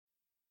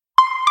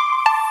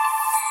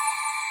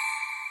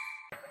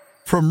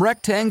From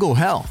Rectangle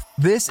Health,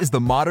 this is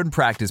the Modern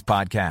Practice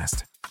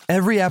Podcast.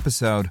 Every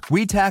episode,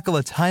 we tackle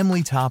a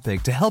timely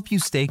topic to help you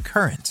stay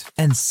current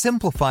and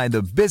simplify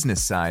the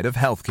business side of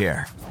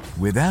healthcare.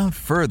 Without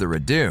further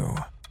ado.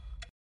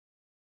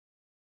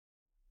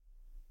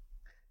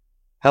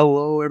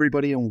 Hello,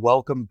 everybody, and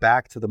welcome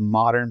back to the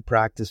Modern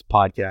Practice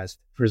Podcast,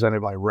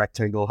 presented by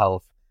Rectangle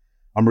Health.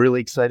 I'm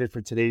really excited for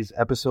today's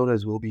episode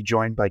as we'll be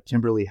joined by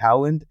Kimberly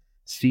Howland,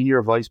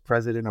 Senior Vice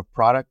President of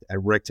Product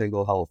at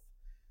Rectangle Health.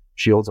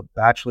 She holds a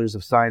Bachelor's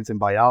of Science in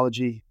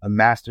Biology, a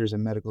Master's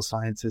in Medical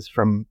Sciences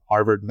from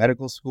Harvard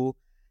Medical School,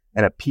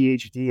 and a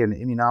PhD in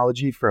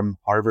Immunology from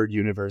Harvard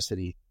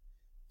University.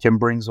 Kim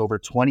brings over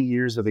 20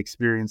 years of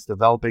experience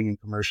developing and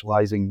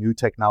commercializing new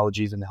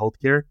technologies in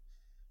healthcare.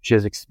 She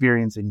has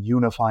experience in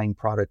unifying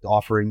product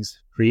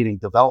offerings, creating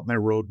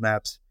development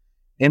roadmaps,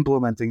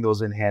 implementing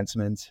those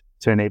enhancements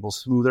to enable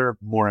smoother,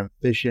 more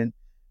efficient,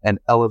 and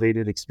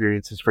elevated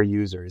experiences for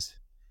users.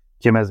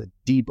 Kim has a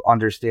deep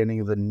understanding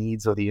of the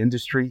needs of the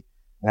industry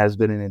and has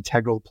been an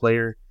integral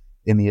player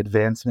in the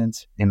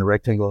advancements in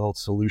Rectangle Health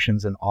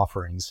solutions and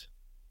offerings.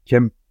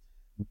 Kim,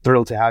 I'm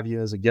thrilled to have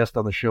you as a guest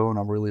on the show, and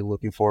I'm really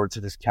looking forward to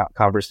this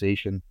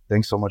conversation.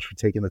 Thanks so much for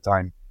taking the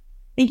time.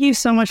 Thank you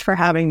so much for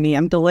having me.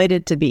 I'm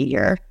delighted to be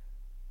here.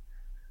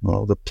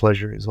 Well, the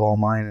pleasure is all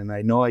mine, and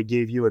I know I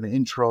gave you an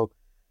intro,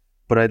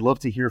 but I'd love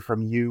to hear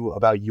from you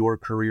about your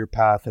career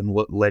path and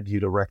what led you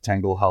to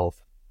Rectangle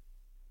Health.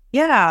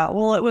 Yeah,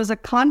 well, it was a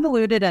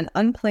convoluted and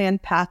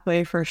unplanned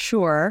pathway for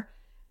sure.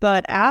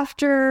 But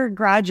after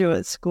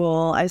graduate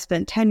school, I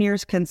spent 10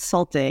 years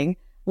consulting,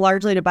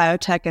 largely to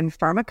biotech and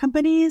pharma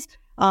companies,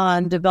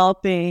 on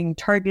developing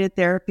targeted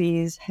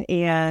therapies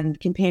and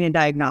companion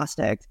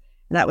diagnostics.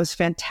 And that was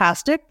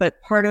fantastic,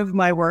 but part of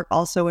my work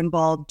also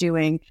involved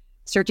doing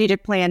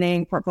strategic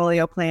planning,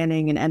 portfolio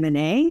planning, and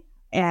M&A.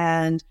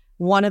 And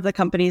one of the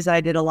companies that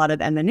I did a lot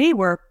of M&A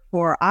work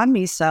for,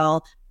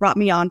 Omnicell, brought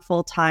me on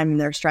full-time in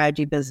their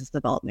strategy business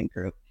development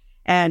group.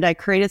 And I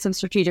created some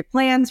strategic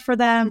plans for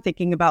them,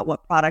 thinking about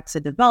what products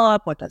to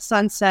develop, what to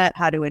sunset,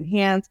 how to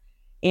enhance,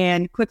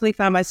 and quickly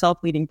found myself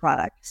leading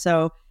product.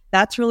 So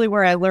that's really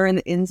where I learned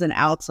the ins and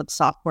outs of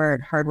software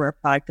and hardware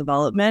product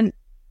development.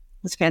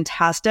 It was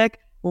fantastic.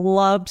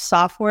 Loved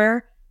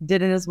software,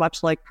 didn't as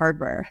much like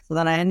hardware. So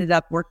then I ended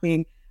up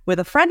working with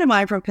a friend of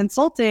mine from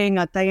consulting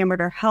at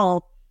Diameter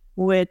Health,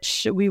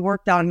 which we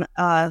worked on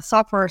a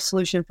software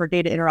solution for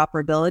data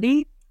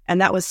interoperability. And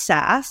that was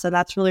SaaS. And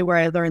that's really where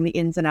I learned the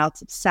ins and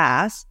outs of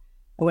SaaS.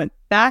 I went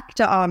back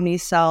to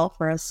Omnicell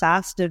for a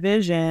SaaS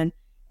division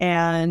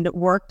and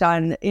worked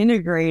on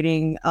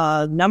integrating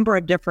a number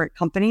of different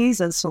companies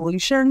and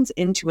solutions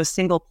into a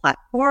single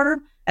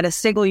platform and a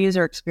single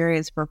user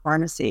experience for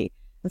pharmacy.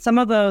 And some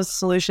of those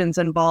solutions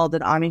involved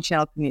an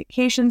omnichannel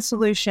communication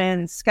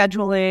solution,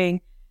 scheduling,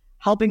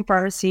 helping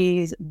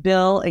pharmacies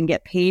bill and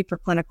get paid for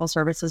clinical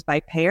services by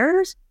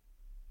payers.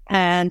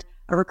 And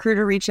a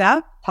recruiter reached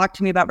out, talked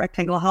to me about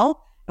Rectangle Health.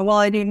 And while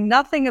I knew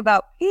nothing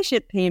about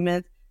patient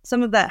payments,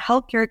 some of that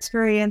healthcare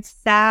experience,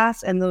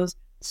 SaaS, and those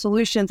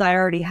solutions I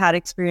already had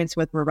experience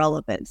with were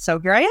relevant. So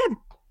here I am.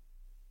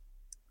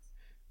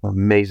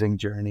 Amazing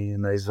journey.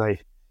 And as I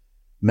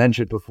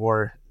mentioned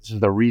before, this is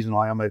the reason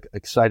why I'm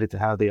excited to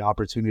have the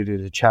opportunity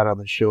to chat on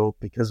the show,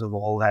 because of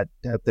all that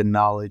depth and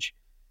knowledge.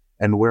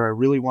 And where I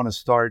really want to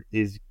start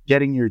is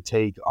getting your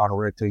take on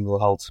Rectangle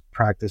Health's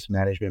practice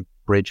management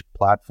bridge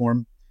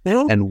platform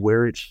and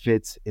where it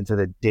fits into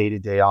the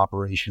day-to-day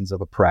operations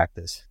of a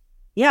practice.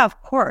 Yeah,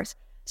 of course.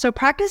 So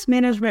Practice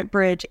Management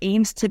Bridge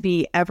aims to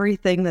be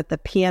everything that the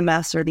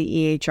PMS or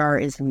the EHR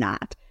is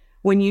not.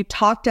 When you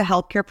talk to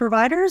healthcare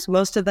providers,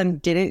 most of them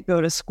didn't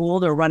go to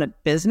school to run a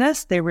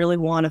business. They really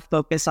want to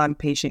focus on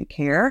patient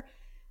care.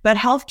 But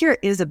healthcare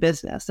is a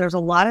business. There's a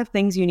lot of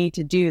things you need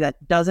to do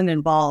that doesn't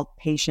involve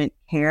patient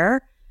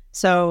care.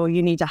 So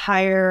you need to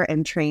hire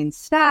and train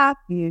staff.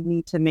 You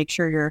need to make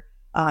sure your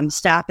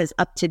staff is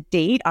up to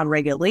date on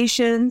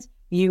regulations.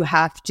 You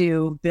have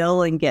to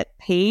bill and get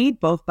paid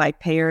both by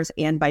payers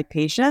and by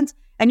patients.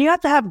 And you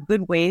have to have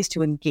good ways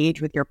to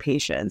engage with your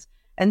patients.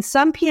 And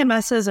some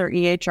PMSs or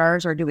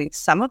EHRs are doing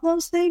some of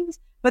those things,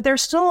 but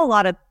there's still a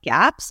lot of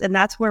gaps. And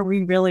that's where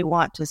we really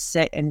want to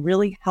sit and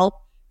really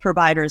help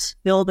providers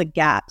fill the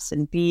gaps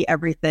and be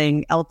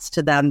everything else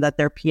to them that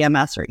their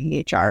PMS or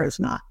EHR is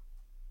not.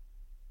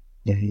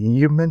 Yeah,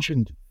 you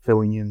mentioned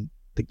filling in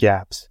the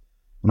gaps,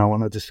 and I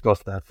want to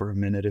discuss that for a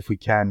minute if we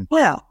can.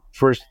 Well,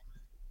 first,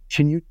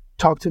 can you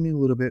talk to me a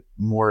little bit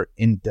more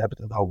in depth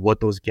about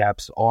what those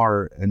gaps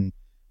are? And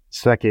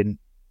second,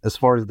 as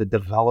far as the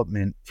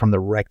development from the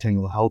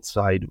Rectangle Health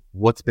side,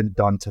 what's been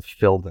done to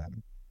fill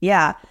them?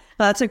 Yeah,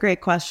 that's a great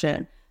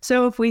question.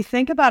 So if we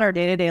think about our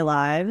day-to-day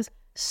lives,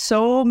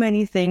 so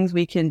many things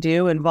we can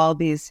do involve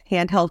these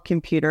handheld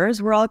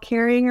computers we're all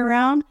carrying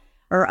around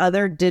or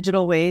other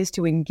digital ways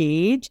to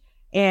engage.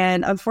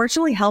 And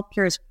unfortunately,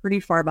 healthcare is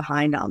pretty far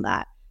behind on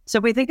that. So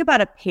if we think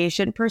about a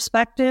patient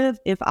perspective,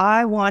 if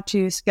I want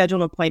to schedule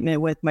an appointment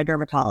with my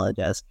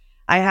dermatologist,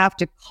 I have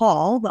to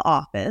call the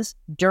office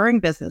during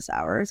business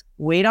hours,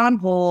 wait on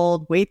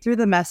hold, wait through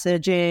the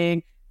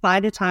messaging,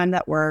 find a time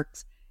that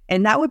works.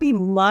 And that would be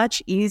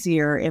much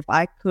easier if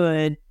I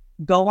could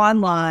go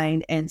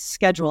online and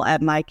schedule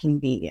at my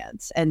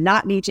convenience and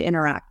not need to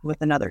interact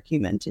with another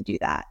human to do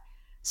that.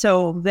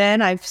 So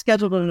then I've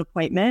scheduled an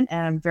appointment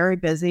and I'm very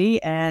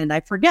busy and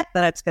I forget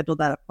that I've scheduled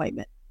that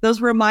appointment.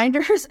 Those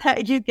reminders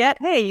that you get,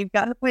 hey, you've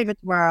got an appointment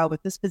tomorrow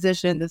with this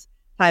physician, this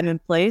time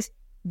and place,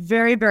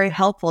 very, very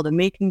helpful to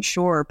making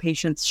sure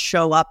patients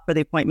show up for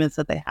the appointments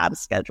that they have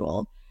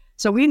scheduled.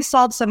 So we've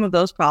solved some of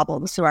those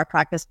problems through our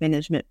Practice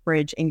Management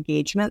Bridge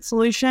engagement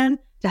solution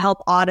to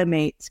help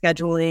automate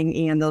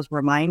scheduling and those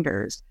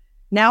reminders.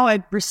 Now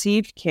I've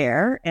received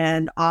care,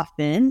 and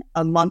often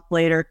a month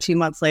later, 2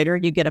 months later,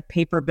 you get a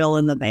paper bill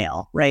in the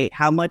mail, right?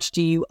 How much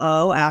do you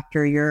owe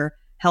after your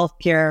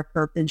healthcare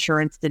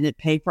insurance didn't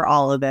pay for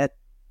all of it?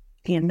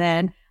 And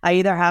then I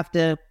either have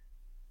to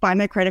find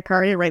my credit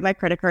card and write my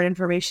credit card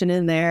information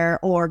in there,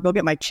 or go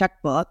get my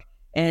checkbook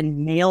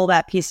and mail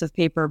that piece of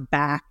paper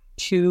back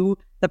to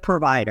the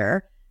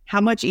provider. How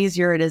much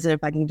easier it is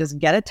if I can just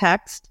get a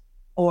text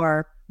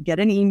or get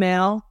an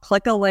email,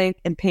 click a link,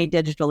 and pay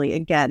digitally.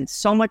 Again,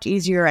 so much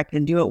easier. I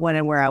can do it when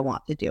and where I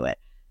want to do it.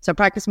 So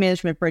Practice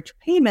Management Bridge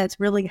payments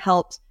really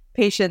helps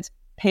patients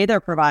pay their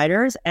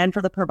providers and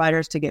for the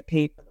providers to get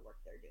paid for the work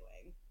they're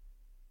doing.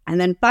 And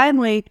then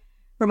finally,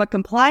 from a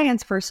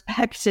compliance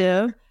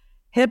perspective,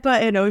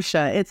 HIPAA and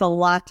OSHA, it's a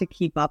lot to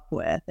keep up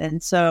with.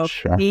 And so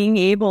being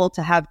able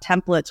to have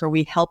templates where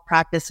we help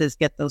practices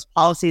get those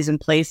policies in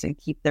place and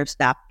keep their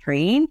staff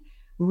trained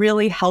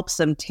really helps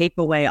them take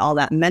away all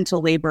that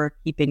mental labor of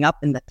keeping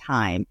up in the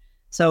time.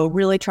 So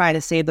really try to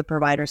save the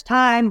provider's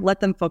time, let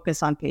them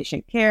focus on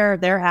patient care.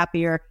 They're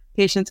happier,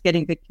 patients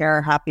getting good care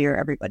are happier,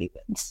 everybody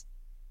wins.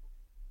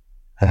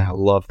 I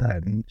love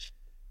that. And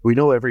we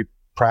know every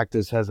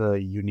practice has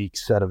a unique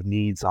set of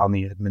needs on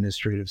the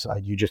administrative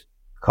side. You just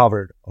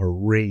covered a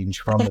range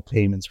from the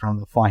payments, from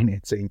the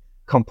financing,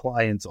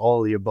 compliance,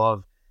 all the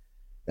above.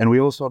 And we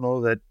also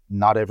know that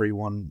not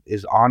everyone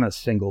is on a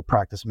single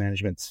practice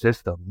management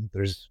system.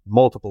 There's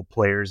multiple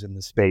players in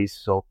the space.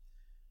 So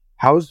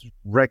how's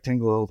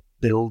Rectangle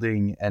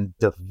building and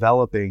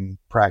developing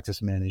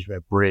Practice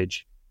Management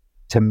Bridge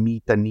to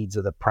meet the needs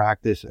of the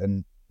practice?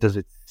 And does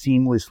it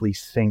seamlessly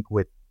sync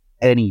with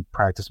any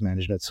practice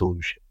management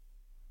solution?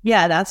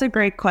 Yeah, that's a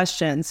great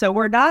question. So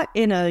we're not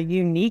in a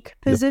unique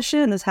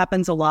position. This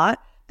happens a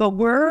lot, but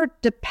we're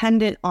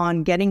dependent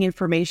on getting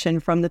information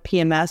from the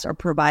PMS or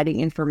providing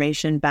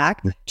information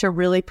back to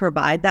really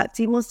provide that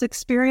seamless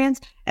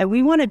experience. And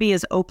we want to be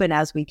as open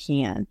as we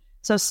can.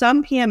 So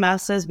some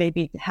PMSs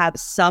maybe have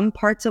some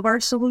parts of our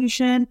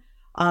solution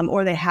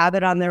or they have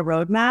it on their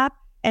roadmap,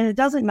 and it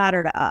doesn't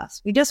matter to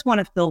us. We just want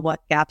to fill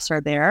what gaps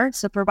are there.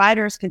 So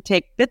providers can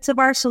take bits of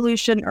our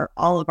solution or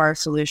all of our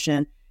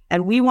solution,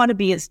 and we want to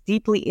be as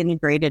deeply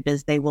integrated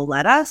as they will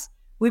let us.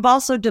 We've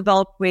also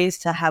developed ways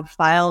to have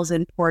files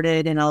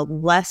imported in a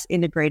less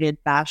integrated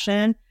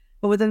fashion,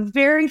 but with a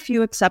very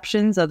few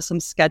exceptions of some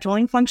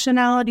scheduling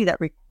functionality that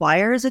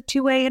requires a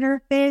two-way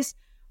interface,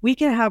 we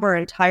can have our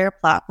entire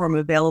platform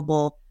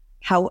available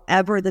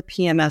however the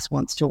PMS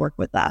wants to work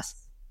with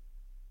us.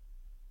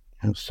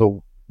 And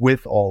so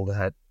with all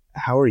that,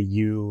 how are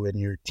you and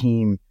your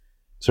team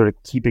sort of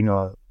keeping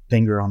a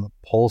finger on the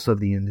pulse of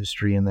the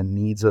industry and the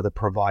needs of the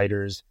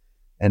providers?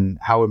 And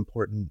how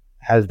important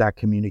has that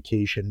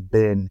communication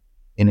been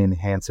in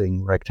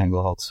enhancing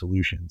Rectangle Health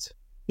solutions?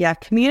 Yeah,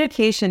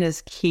 communication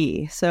is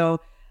key.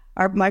 So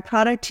my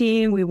product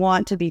team, we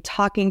want to be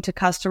talking to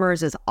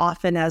customers as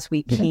often as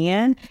we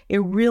can.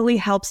 It really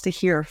helps to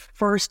hear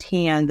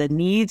firsthand the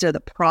needs or the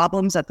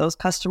problems that those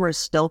customers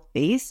still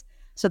face.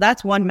 So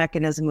that's one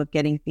mechanism of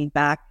getting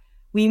feedback.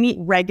 We meet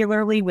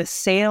regularly with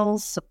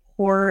sales,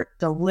 support,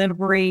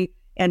 delivery,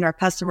 and our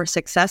customer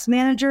success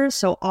managers.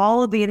 So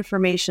all of the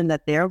information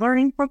that they're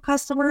learning from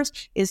customers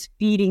is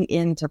feeding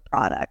into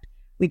product.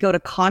 We go to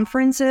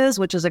conferences,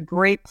 which is a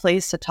great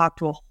place to talk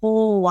to a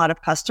whole lot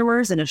of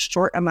customers in a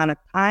short amount of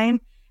time,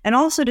 and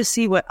also to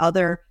see what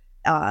other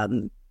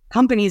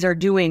companies are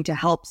doing to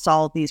help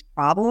solve these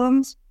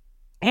problems.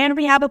 And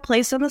we have a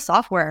place in the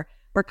software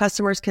where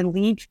customers can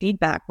leave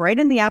feedback right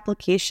in the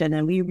application,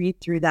 and we read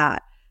through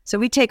that. So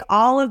we take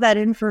all of that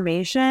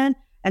information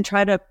and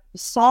try to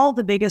solve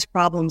the biggest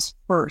problems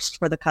first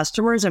for the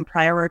customers and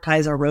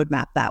prioritize our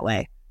roadmap that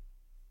way.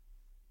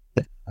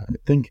 I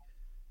think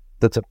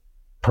that's a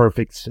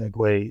perfect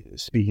segue,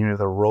 speaking of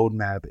the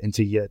roadmap,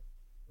 into yet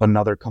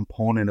another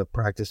component of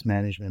Practice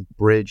Management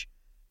Bridge,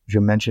 which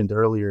you mentioned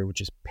earlier,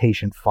 which is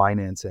patient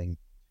financing.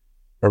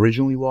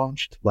 Originally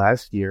launched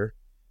last year,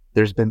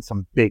 there's been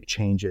some big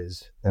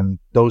changes, and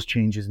those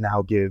changes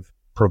now give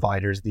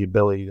providers the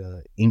ability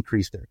to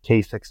increase their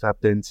case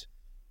acceptance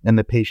and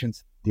the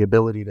patients the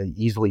ability to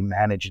easily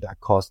manage that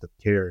cost of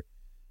care.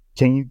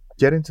 Can you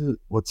get into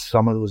what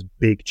some of those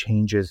big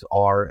changes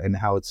are and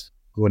how it's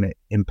going to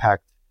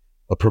impact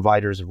a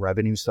provider's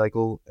revenue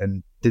cycle?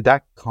 And did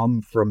that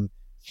come from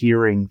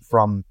hearing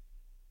from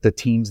the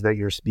teams that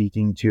you're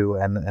speaking to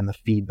and the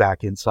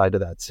feedback inside of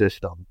that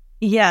system?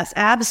 Yes,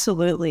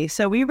 absolutely.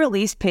 So we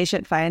released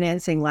patient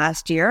financing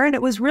last year, and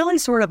it was really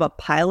sort of a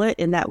pilot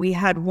in that we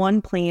had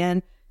one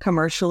plan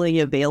commercially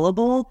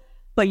available,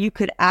 but you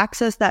could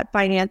access that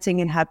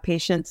financing and have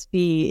patients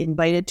be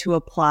invited to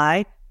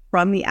apply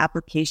from the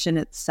application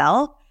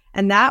itself.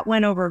 And that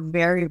went over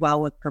very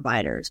well with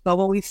providers. But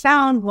what we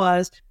found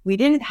was we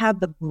didn't have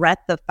the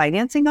breadth of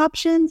financing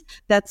options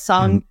that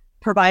some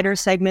provider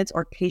segments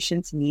or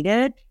patients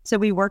needed. So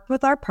we worked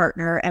with our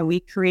partner and we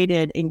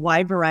created a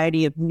wide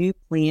variety of new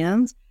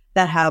plans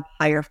that have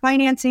higher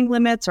financing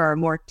limits or are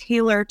more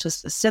tailored to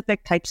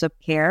specific types of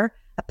care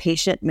a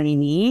patient may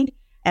need.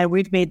 And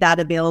we've made that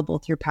available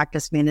through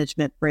Practice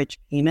Management Bridge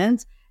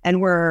payments. And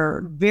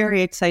we're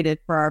very excited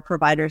for our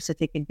providers to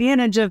take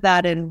advantage of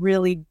that and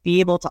really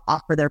be able to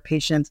offer their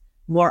patients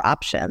more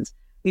options.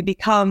 We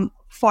become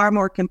far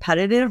more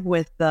competitive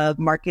with the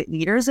market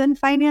leaders in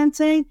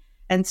financing.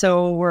 And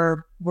so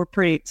we're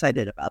pretty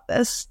excited about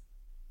this.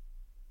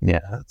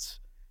 Yeah, that's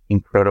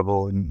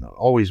incredible and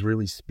always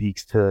really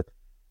speaks to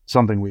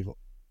something we've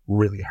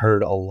really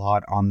heard a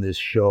lot on this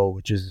show,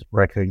 which is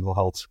Rectangle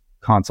Health's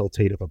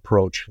consultative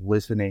approach,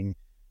 listening,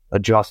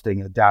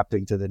 adjusting,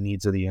 adapting to the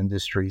needs of the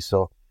industry.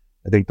 So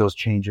I think those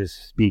changes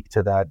speak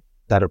to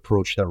that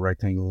approach that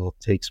Rectangle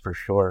takes for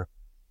sure.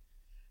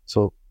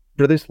 So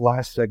for this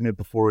last segment,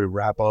 before we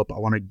wrap up, I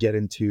want to get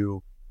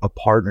into a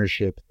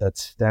partnership that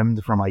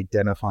stemmed from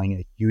identifying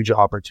a huge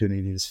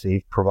opportunity to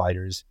save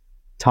providers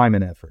time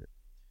and effort,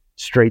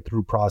 straight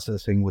through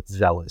processing with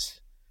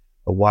Zealous.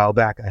 A while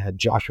back, I had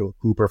Joshua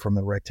Cooper from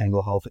the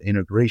Rectangle Health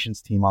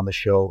integrations team on the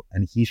show,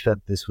 and he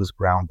said this was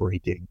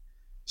groundbreaking.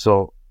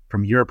 So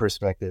from your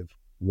perspective,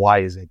 why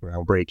is it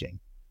groundbreaking?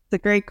 It's a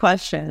great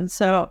question.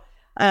 So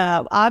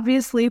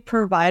obviously,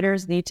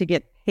 providers need to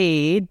get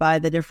paid by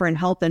the different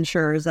health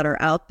insurers that are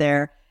out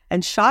there.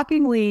 And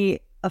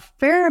shockingly, a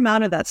fair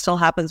amount of that still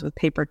happens with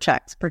paper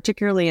checks,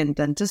 particularly in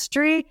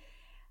dentistry.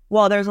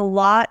 While there's a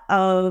lot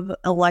of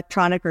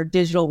electronic or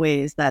digital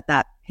ways that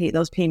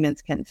those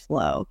payments can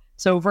flow.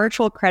 So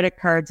virtual credit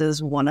cards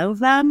is one of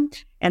them.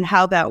 And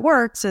how that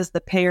works is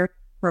the payer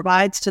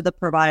provides to the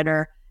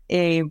provider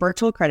a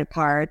virtual credit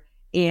card,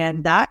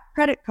 and that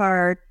credit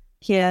card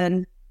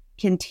can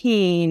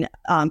contain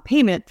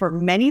payment for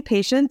many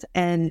patients,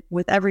 and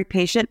with every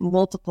patient,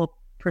 multiple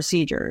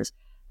procedures.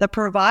 The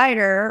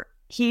provider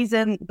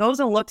goes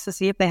and looks to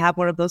see if they have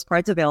one of those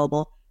cards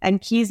available and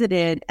keys it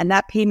in, and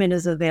that payment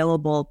is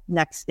available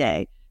next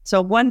day.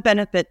 So one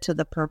benefit to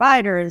the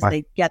provider is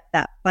they get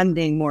that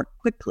funding more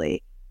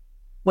quickly.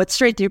 What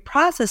straight through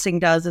processing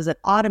does is it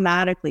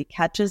automatically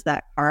catches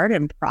that card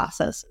and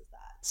processes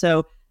that.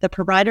 So the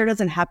provider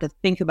doesn't have to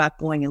think about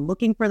going and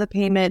looking for the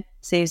payment,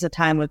 saves the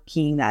time of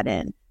keying that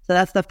in. So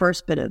that's the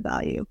first bit of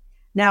value.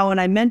 Now, when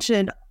I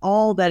mentioned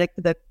all that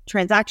the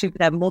transaction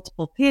could have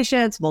multiple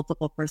patients,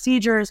 multiple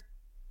procedures,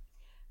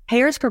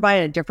 payers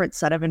provide a different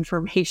set of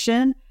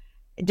information.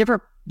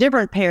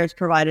 Different payers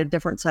provide a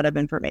different set of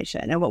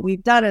information. And what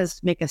we've done is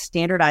make a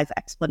standardized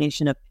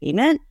explanation of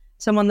payment.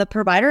 So when the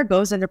provider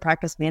goes into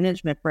Practice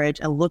Management Bridge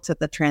and looks at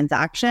the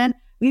transaction,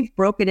 we've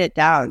broken it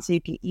down so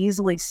you can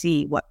easily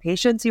see what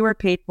patients you were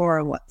paid for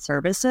and what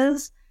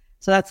services.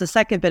 So that's the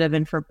second bit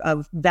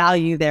of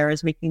value there,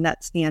 is making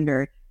that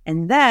standard.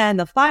 And then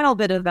the final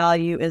bit of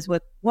value is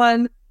with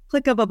one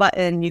click of a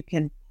button, you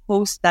can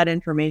post that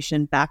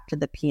information back to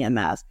the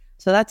PMS.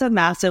 So that's a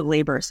massive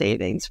labor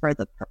savings for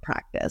the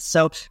practice.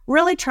 So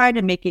really trying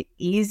to make it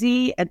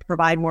easy and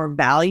provide more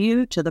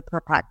value to the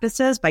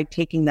practices by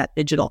taking that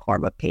digital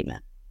form of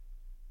payment.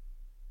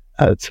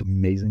 That's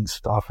amazing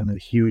stuff, and a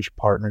huge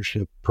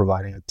partnership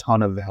providing a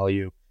ton of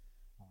value.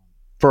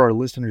 For our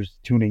listeners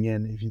tuning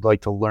in, if you'd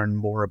like to learn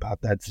more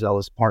about that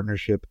Zealous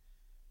partnership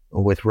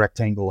with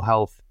Rectangle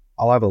Health,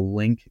 I'll have a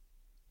link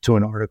to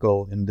an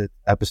article in the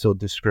episode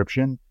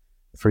description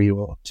for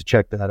you to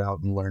check that out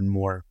and learn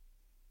more.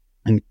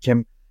 And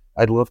Kim,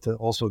 I'd love to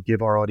also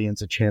give our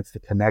audience a chance to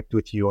connect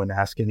with you and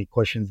ask any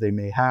questions they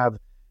may have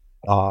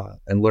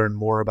and learn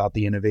more about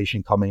the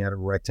innovation coming out of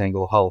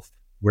Rectangle Health.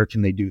 Where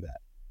can they do that?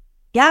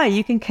 Yeah,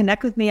 you can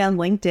connect with me on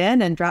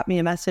LinkedIn and drop me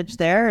a message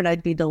there, and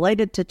I'd be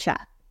delighted to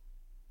chat.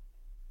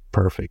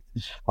 Perfect.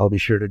 I'll be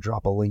sure to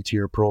drop a link to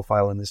your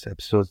profile in this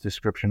episode's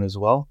description as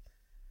well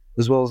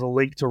as a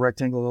link to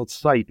Rectangle Health's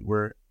site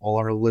where all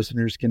our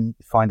listeners can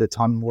find a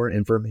ton more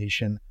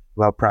information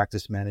about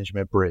Practice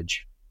Management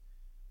Bridge.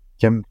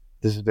 Kim,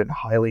 this has been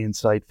highly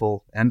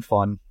insightful and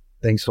fun.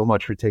 Thanks so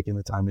much for taking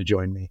the time to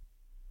join me.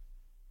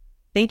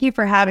 Thank you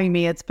for having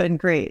me. It's been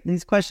great.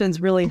 These questions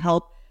really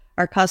help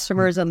our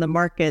customers and the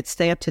market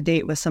stay up to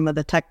date with some of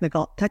the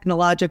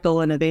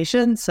technological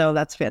innovations. So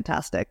that's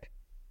fantastic.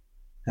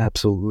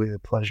 Absolutely. The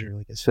pleasure,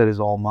 like I said, is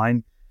all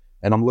mine.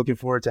 And I'm looking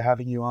forward to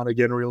having you on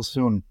again real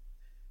soon.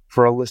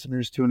 For our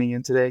listeners tuning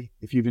in today,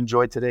 if you've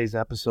enjoyed today's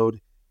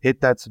episode,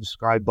 hit that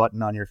subscribe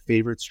button on your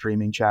favorite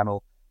streaming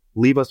channel.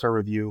 Leave us a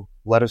review.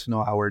 Let us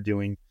know how we're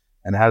doing.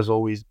 And as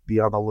always, be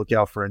on the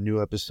lookout for a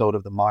new episode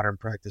of the Modern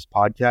Practice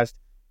Podcast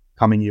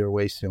coming your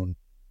way soon.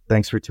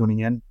 Thanks for tuning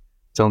in.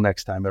 Till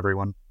next time,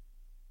 everyone.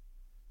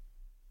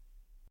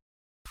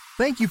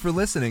 Thank you for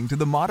listening to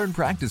the Modern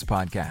Practice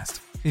Podcast.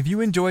 If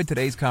you enjoyed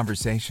today's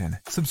conversation,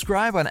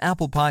 subscribe on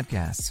Apple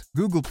Podcasts,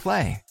 Google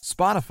Play,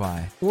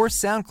 Spotify, or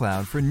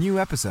SoundCloud for new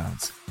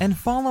episodes. And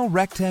follow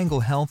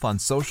Rectangle Health on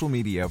social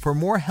media for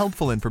more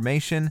helpful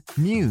information,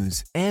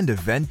 news, and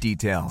event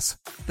details.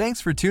 Thanks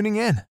for tuning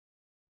in.